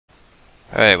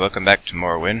Alright, welcome back to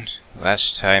Morrowind.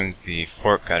 Last time the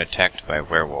fort got attacked by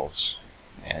werewolves,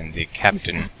 and the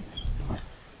Captain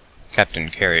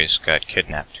Carys got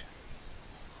kidnapped.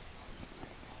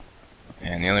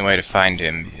 And the only way to find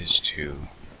him is to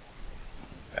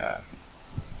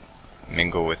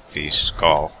mingle with the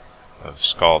Skull of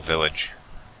Skull Village,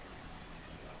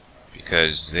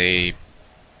 because they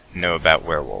know about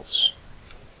werewolves,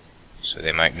 so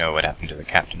they might know what happened to the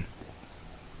captain.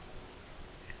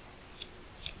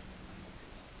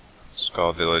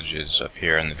 Skull Village is up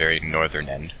here in the very northern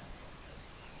end.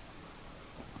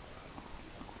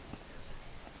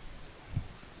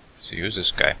 So who's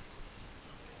this guy?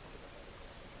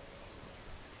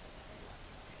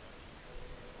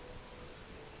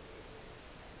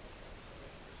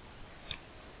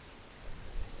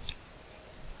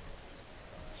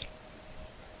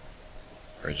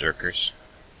 Berserkers.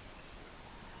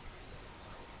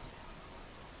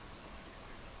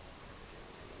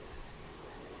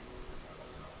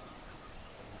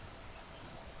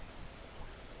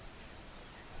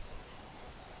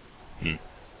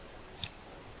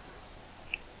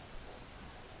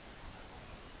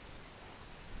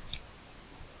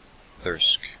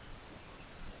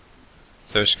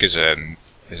 Thirsk is a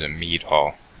mead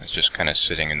hall. It's just kind of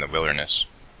sitting in the wilderness.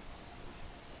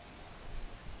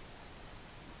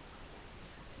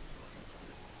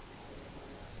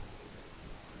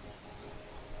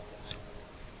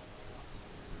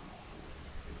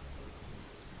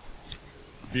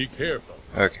 Be careful.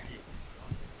 Okay.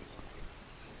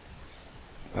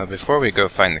 Well, before we go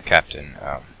find the captain,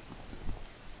 I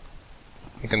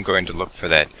think I'm going to look for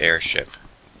that airship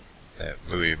that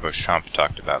Louis Beauchamp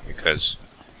talked about, because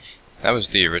that was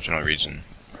the original reason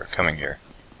for coming here.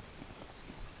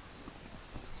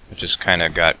 I just kind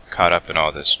of got caught up in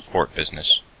all this fort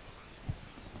business.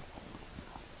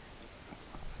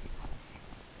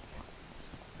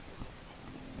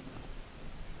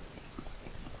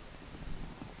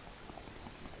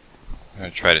 I'm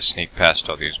going to try to sneak past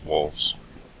all these wolves.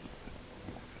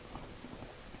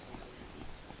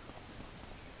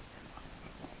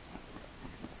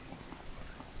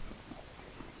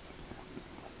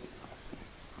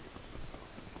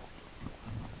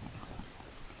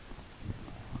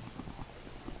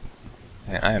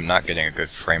 And I am not getting a good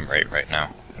frame rate right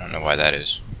now. I don't know why that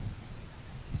is.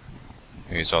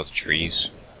 Maybe it's all the trees.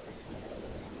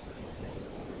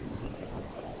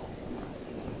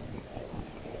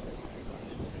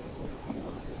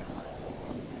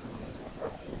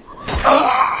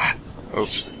 Oh,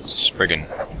 it's a Spriggan.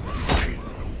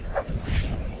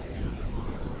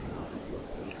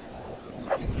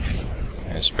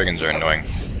 Yeah, Spriggans are annoying.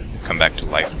 They come back to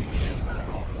life.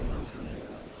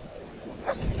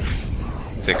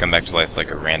 They come back to life like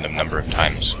a random number of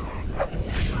times.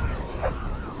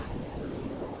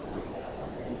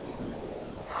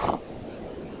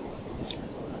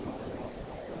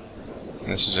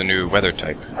 And this is a new weather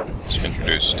type. It's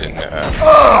introduced in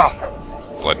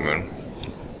Blood Moon.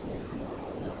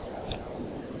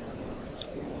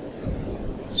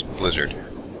 It's blizzard.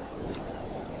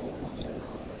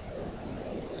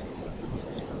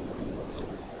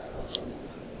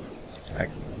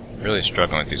 I'm really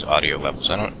struggling with these audio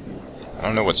levels. I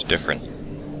don't know what's different.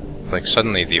 It's like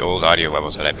suddenly the old audio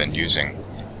levels that I've been using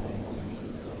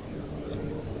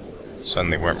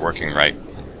suddenly weren't working right.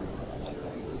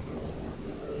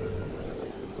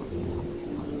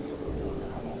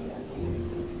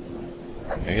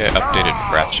 Maybe I updated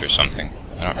fraps or something.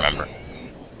 I don't remember.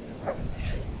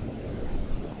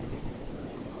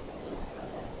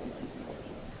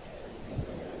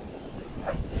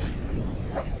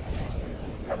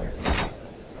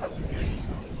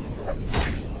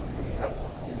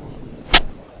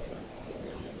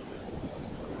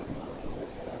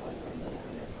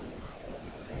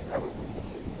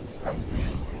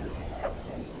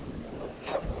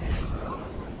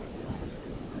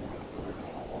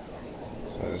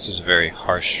 This is a very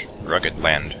harsh, rugged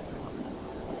land.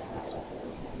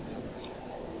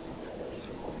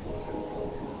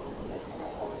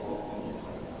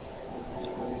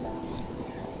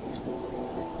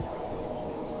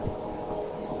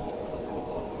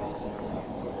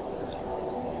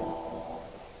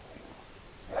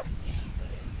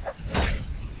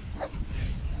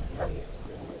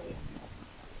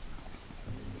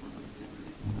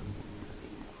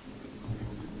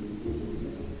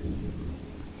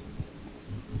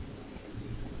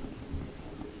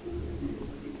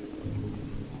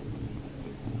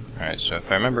 Alright, so if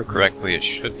I remember correctly, it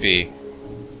should be...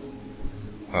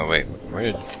 Oh wait,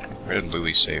 where did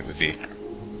Louis say it would be?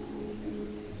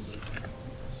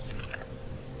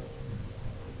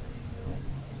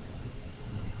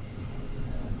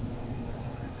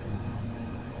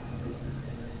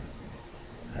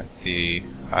 the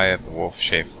Eye of the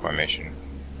Wolf-shaped formation.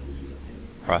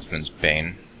 Hrothmund's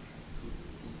Bane.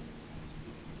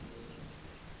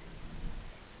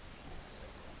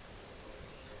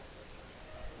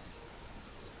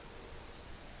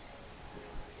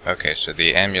 Okay, so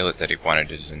the amulet that he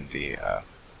wanted is in the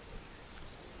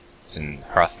it's in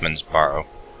Hrothmund's Barrow.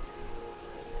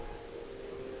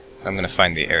 I'm gonna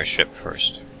find the airship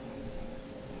first.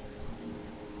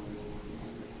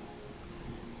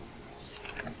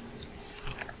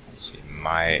 Let's see,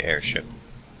 my airship.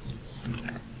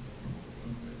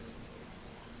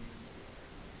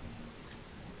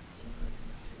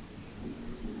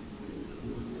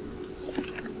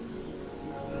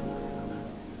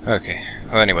 Okay,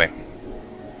 well anyway,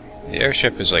 the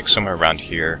airship is like somewhere around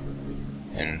here,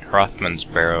 and Hrothmund's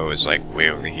Barrow is like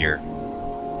way over here,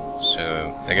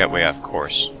 so they got way off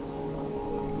course.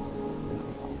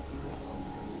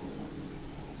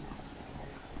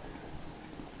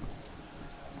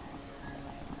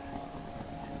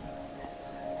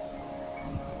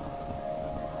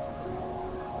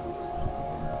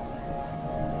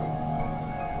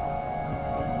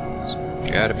 So,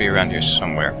 gotta be around here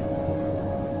somewhere.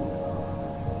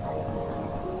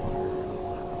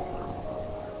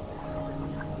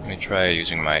 Let me try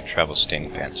using my travel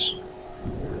staining pants so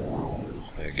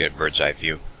I get a bird's eye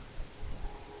view.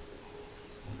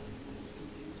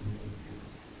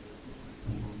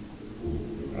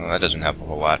 Well, that doesn't help a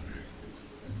whole lot.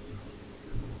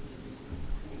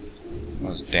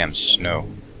 All this damn snow.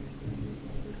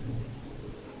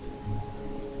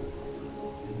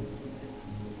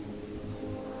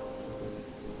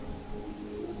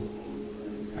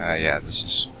 Yeah, this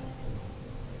is...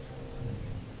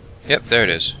 Yep, there it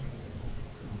is.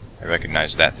 I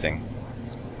recognize that thing.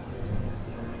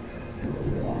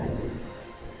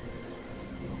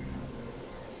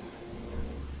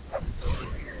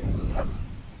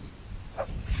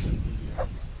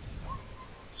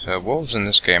 So wolves in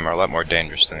this game are a lot more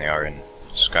dangerous than they are in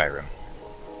Skyrim.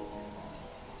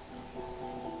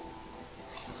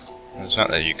 It's not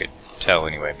that you could tell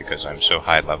anyway, because I'm so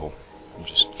high level. I'm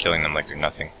just killing them like they're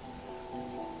nothing.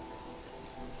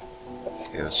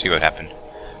 Okay, let's see what happened.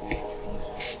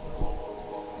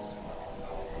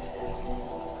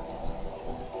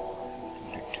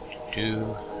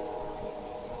 The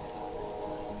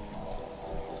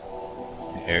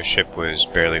airship was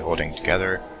barely holding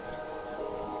together.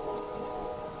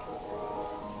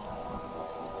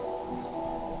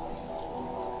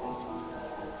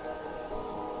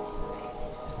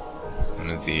 One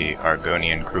of the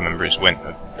Argonian crew members went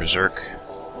berserk,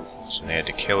 so they had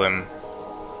to kill him.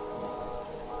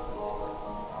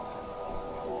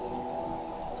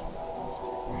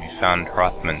 And we found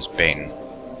Hrothmund's Bane.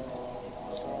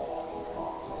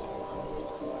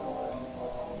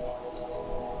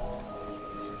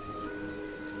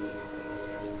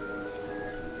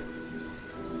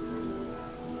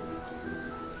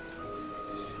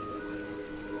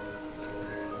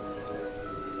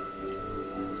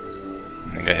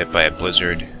 I got hit by a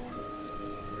blizzard,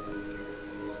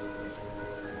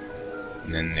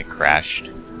 and then they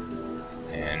crashed,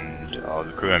 and all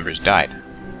the crew members died.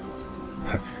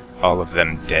 All of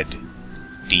them dead.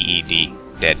 D-E-D,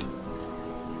 dead.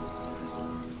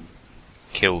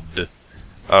 Killed.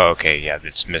 Oh, okay, yeah,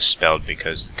 it's misspelled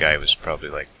because the guy was probably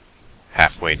like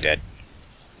halfway dead.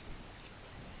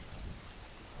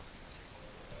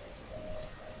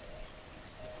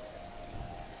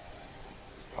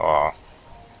 Aw.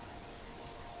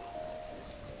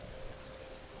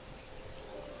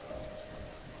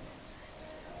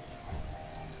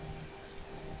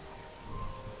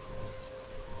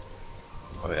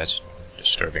 Oh, that's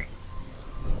disturbing.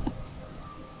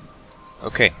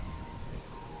 Okay.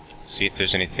 See if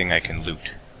there's anything I can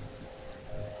loot.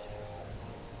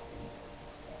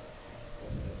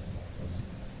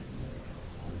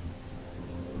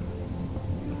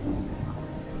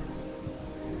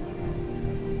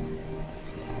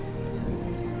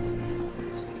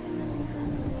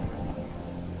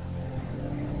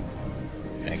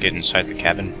 Can I get inside the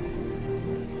cabin?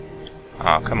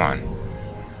 Oh, come on.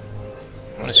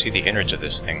 I want to see the innards of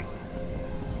this thing.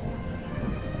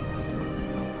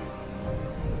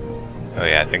 Oh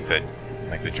yeah, I think that,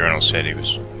 like the journal said, he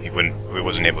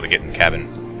wasn't able to get in the cabin.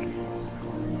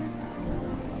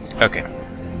 Okay.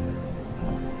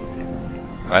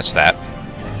 Well, that's that.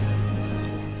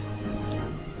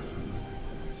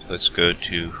 Let's go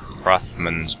to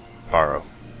Hrothmund's Barrow.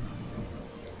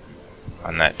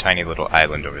 On that tiny little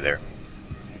island over there.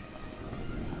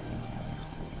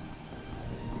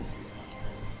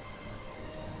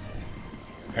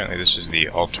 Apparently this is the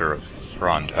altar of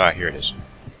Thrond. Ah, here it is.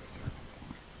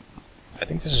 I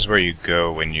think this is where you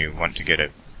go when you want to get a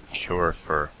cure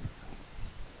for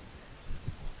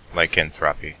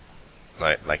lycanthropy.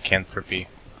 Lycanthropy?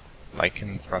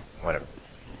 Whatever.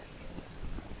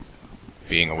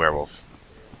 Being a werewolf.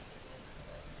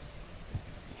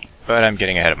 But I'm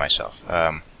getting ahead of myself.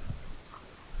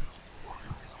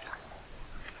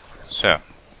 So, I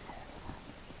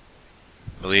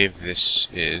believe this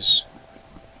is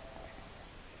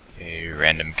a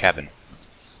random cabin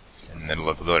in the middle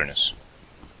of the wilderness.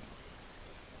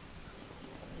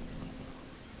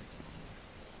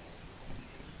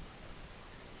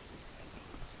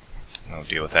 I'll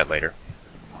deal with that later.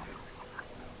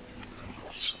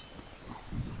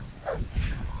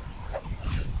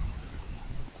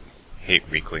 Hate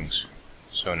weaklings.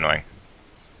 So annoying.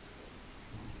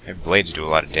 Their blades do a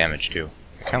lot of damage too.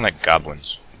 They're kind of like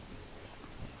goblins.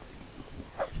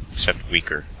 Except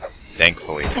weaker.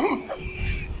 Thankfully.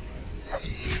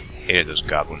 Hated those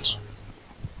goblins.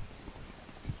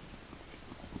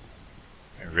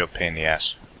 They're a real pain in the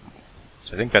ass.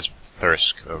 So I think that's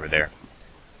Thirsk over there.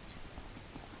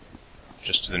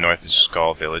 Just to the north is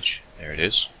Skull Village. There it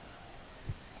is.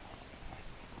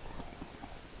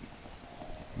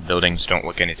 Buildings don't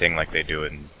look anything like they do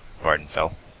in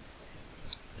Vardenfell,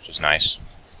 which is nice.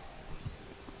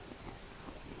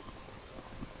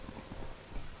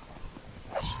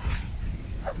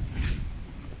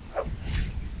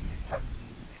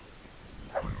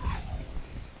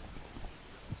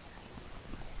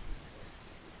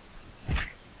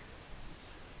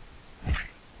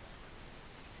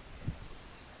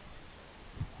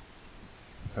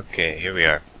 Okay, here we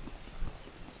are.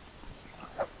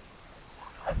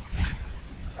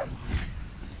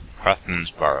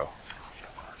 Hrothmund's Barrow.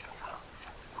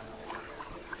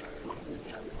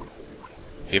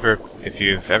 If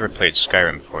you've ever played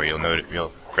Skyrim before,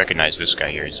 you'll recognize this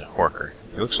guy here. He's a Horker.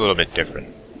 He looks a little bit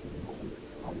different.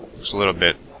 Looks a little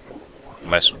bit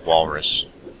less walrus-like.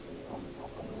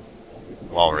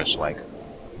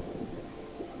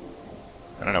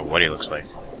 I don't know what he looks like.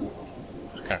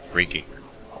 It's kind of freaky.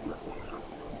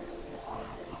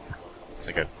 It's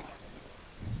like a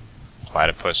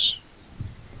platypus.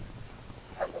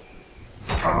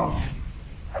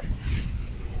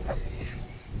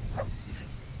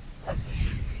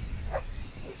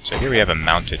 So here we have a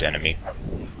mounted enemy.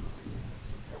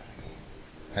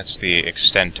 That's the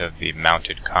extent of the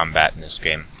mounted combat in this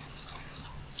game.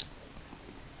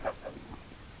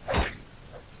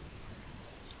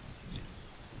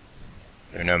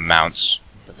 There are no mounts,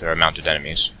 but there are mounted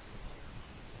enemies.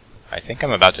 I think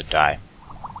I'm about to die.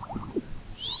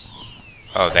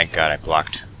 Oh, thank God I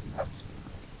blocked.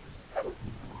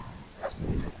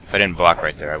 If I didn't block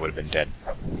right there, I would have been dead.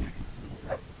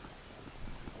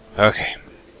 Okay.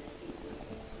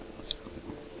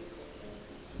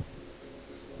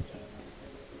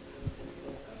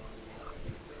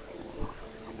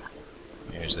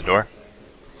 Here's the door.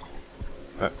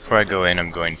 But before I go in,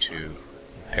 I'm going to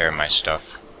prepare my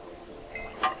stuff.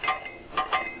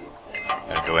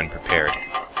 Gotta go in prepared.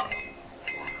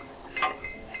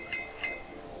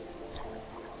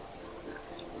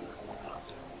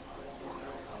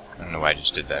 I don't know why I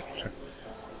just did that.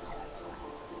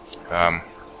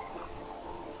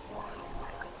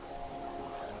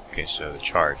 Okay, so the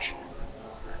charge.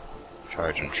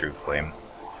 Charge and true flame.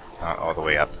 Not all the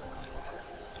way up.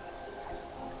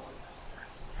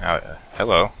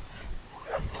 Hello.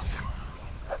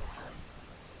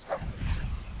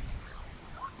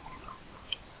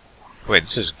 Wait,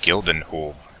 this is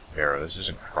Gildenhul Barrow. This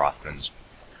isn't Hrothmund's.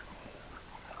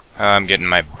 I'm getting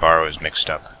my Barrows mixed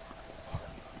up.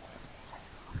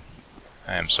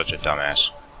 I am such a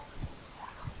dumbass.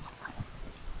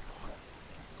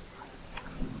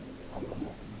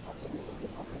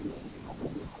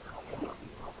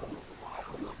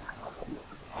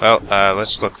 Well,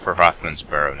 let's look for Hrothmund's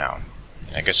Barrow now.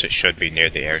 I guess it should be near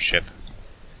the airship.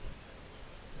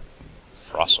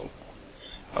 Frossel.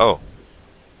 Oh.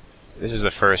 This is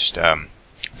the first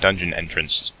dungeon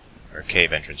entrance, or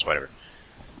cave entrance, whatever,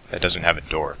 that doesn't have a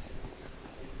door.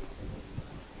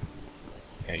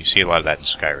 Yeah, you see a lot of that in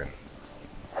Skyrim.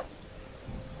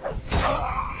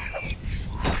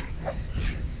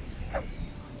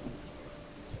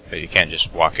 But you can't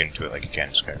just walk into it like you can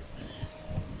in Skyrim.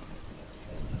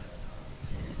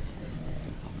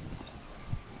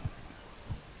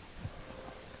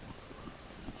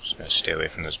 Just gotta stay away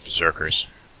from those berserkers.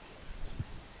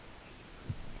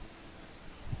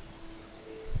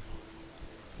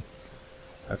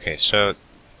 Okay, so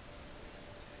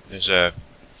there's a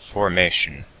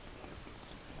formation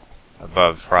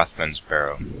above Hrothmund's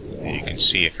Barrow that you can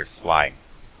see if you're flying.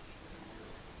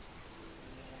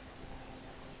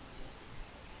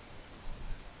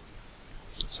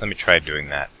 So let me try doing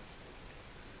that.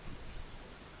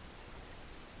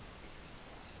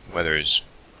 Weather is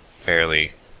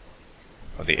fairly...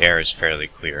 well, the air is fairly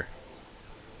clear.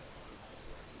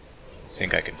 I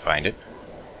think I can find it.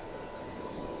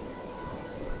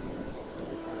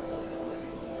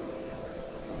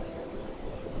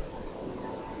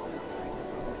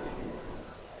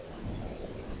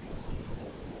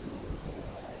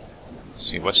 Let's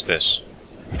see, what's this?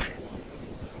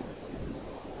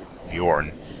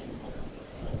 Bjorn.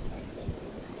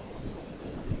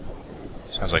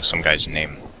 Sounds like some guy's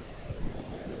name.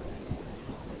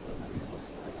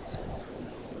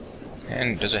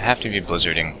 And does it have to be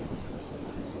blizzarding?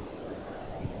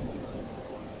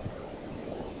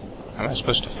 How am I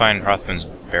supposed to find Hrothmund's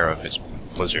Barrow if it's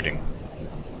blizzarding?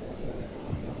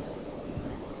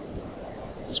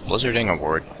 Is blizzarding a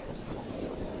word?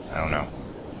 I don't know.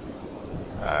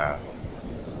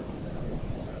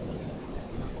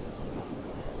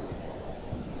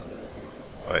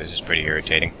 Oh, this is pretty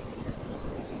irritating.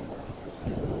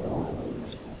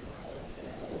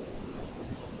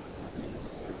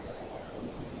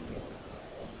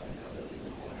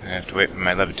 I have to wait for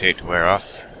my levitate to wear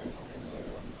off.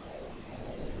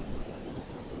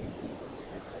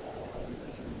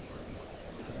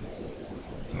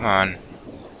 Come on.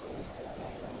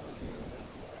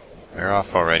 Wear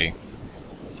off already.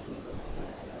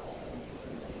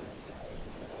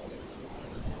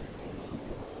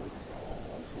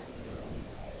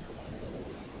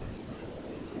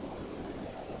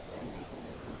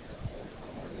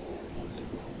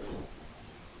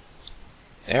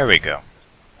 There we go.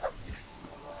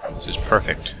 This is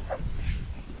perfect.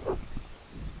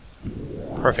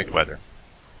 Perfect weather.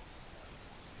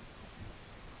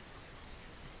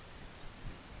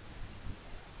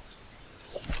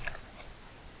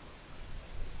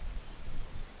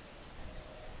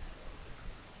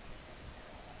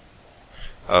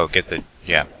 Oh, get the...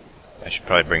 yeah. I should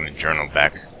probably bring the journal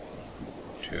back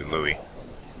to Louis.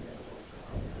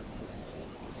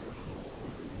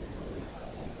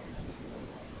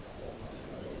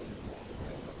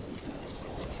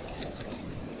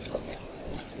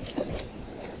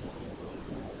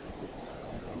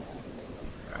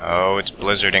 Oh, it's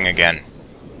blizzarding again.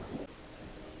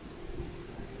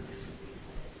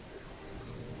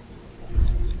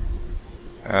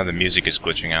 Oh, the music is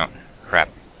glitching out. Crap.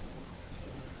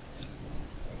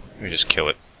 Let me just kill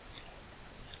it.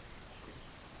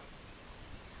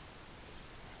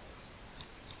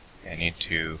 I need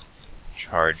to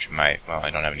charge my... well,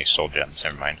 I don't have any soul gems,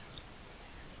 never mind.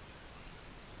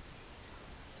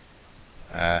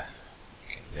 Okay,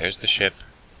 there's the ship.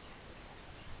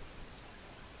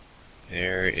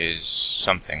 There is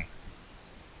something.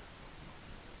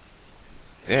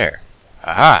 There.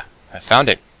 Aha! I found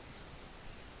it.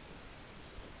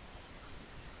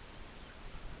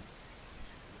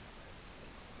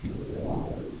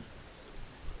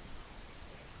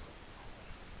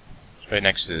 It's right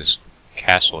next to this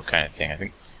castle kind of thing. I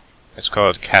think it's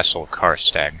called Castle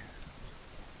Karstag.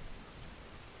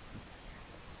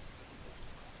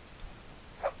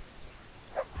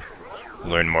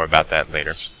 We'll learn more about that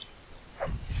later.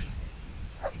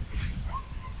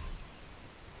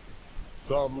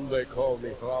 Some they call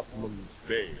me Hrothmund's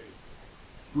babe,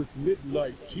 with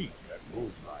midnight teeth and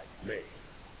moonlight mane.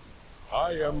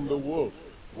 I am the wolf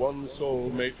one soul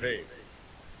may tame,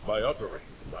 by uttering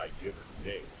my given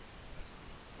name.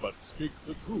 But speak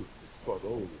the truth for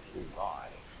those who lie,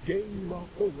 gain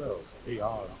not the wealth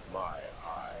beyond my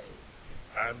eye.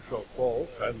 Answer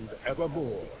false and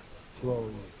evermore,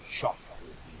 close shop with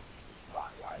me,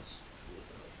 my eyes.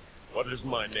 What is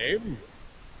my name?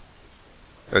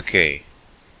 Okay.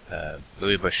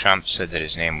 Louis Beauchamp said that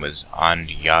his name was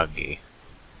Andyagi.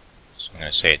 So I'm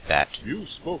going to say it that. You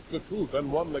spoke the truth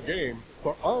and won the game,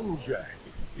 for Anjag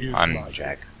is my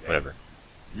Anjag, whatever.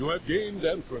 You have gained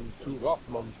entrance to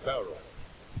Hrothmund's Barrow.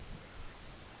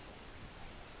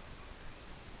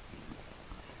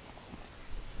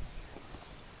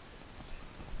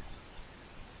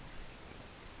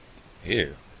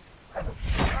 Ew.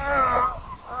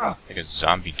 Like a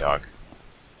zombie dog.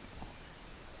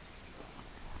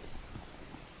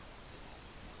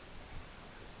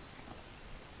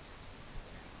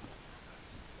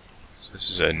 So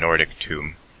this is a Nordic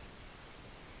tomb.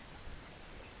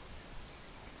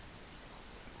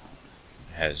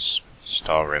 It has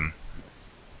Stalrim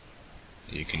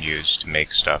that you can use to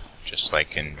make stuff, just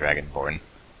like in Dragonborn.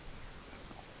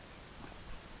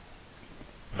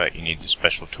 But you need the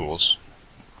special tools.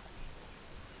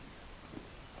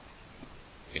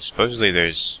 Okay, supposedly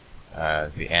there's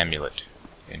the amulet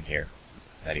in here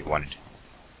that he wanted.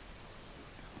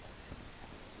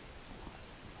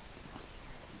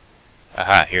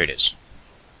 Aha, here it is.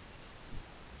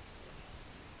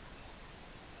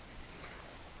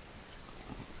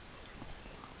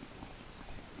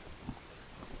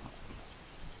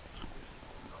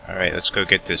 Alright, let's go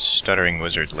get this stuttering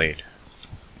wizard laid.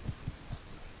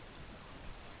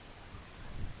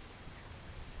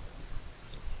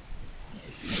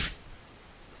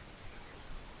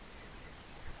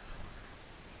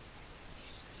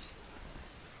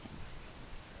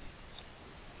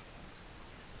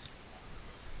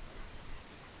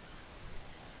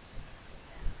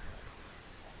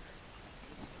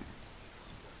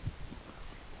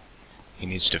 He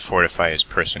needs to fortify his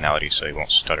personality so he won't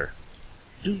stutter.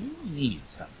 Do you need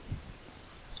something?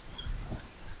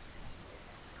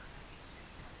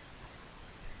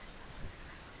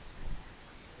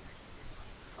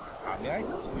 How may I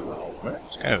help you, Hrothmund?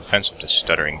 It's kind of offensive to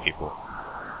stuttering people.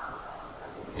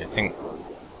 I think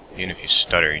even if you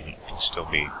stutter, you can still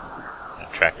be an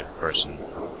attractive person.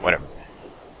 Whatever.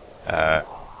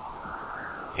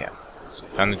 Yeah. So I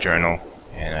found the journal,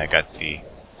 and I got the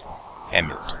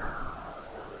amulet.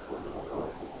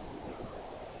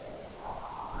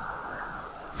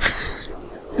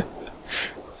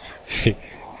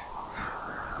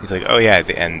 He's like, oh yeah,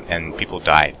 and people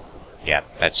died. Yeah,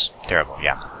 that's terrible,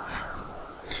 yeah.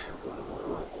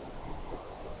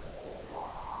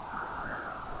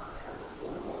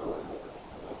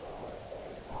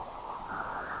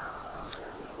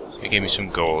 So he gave me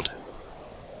some gold,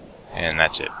 and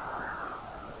that's it.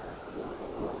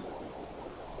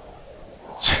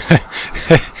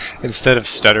 Instead of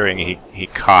stuttering, he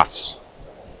coughs.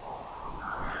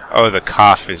 Oh, the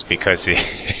cough is because he...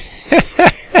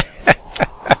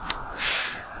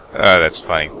 Oh, that's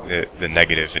funny. The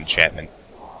negative enchantment.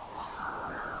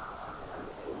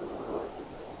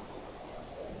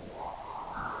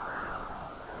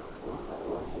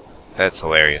 That's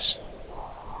hilarious.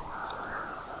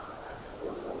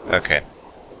 Okay.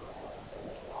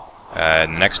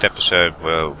 Next episode,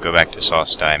 we'll go back to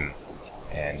Solstheim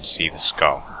and see the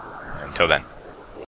skull. Until then.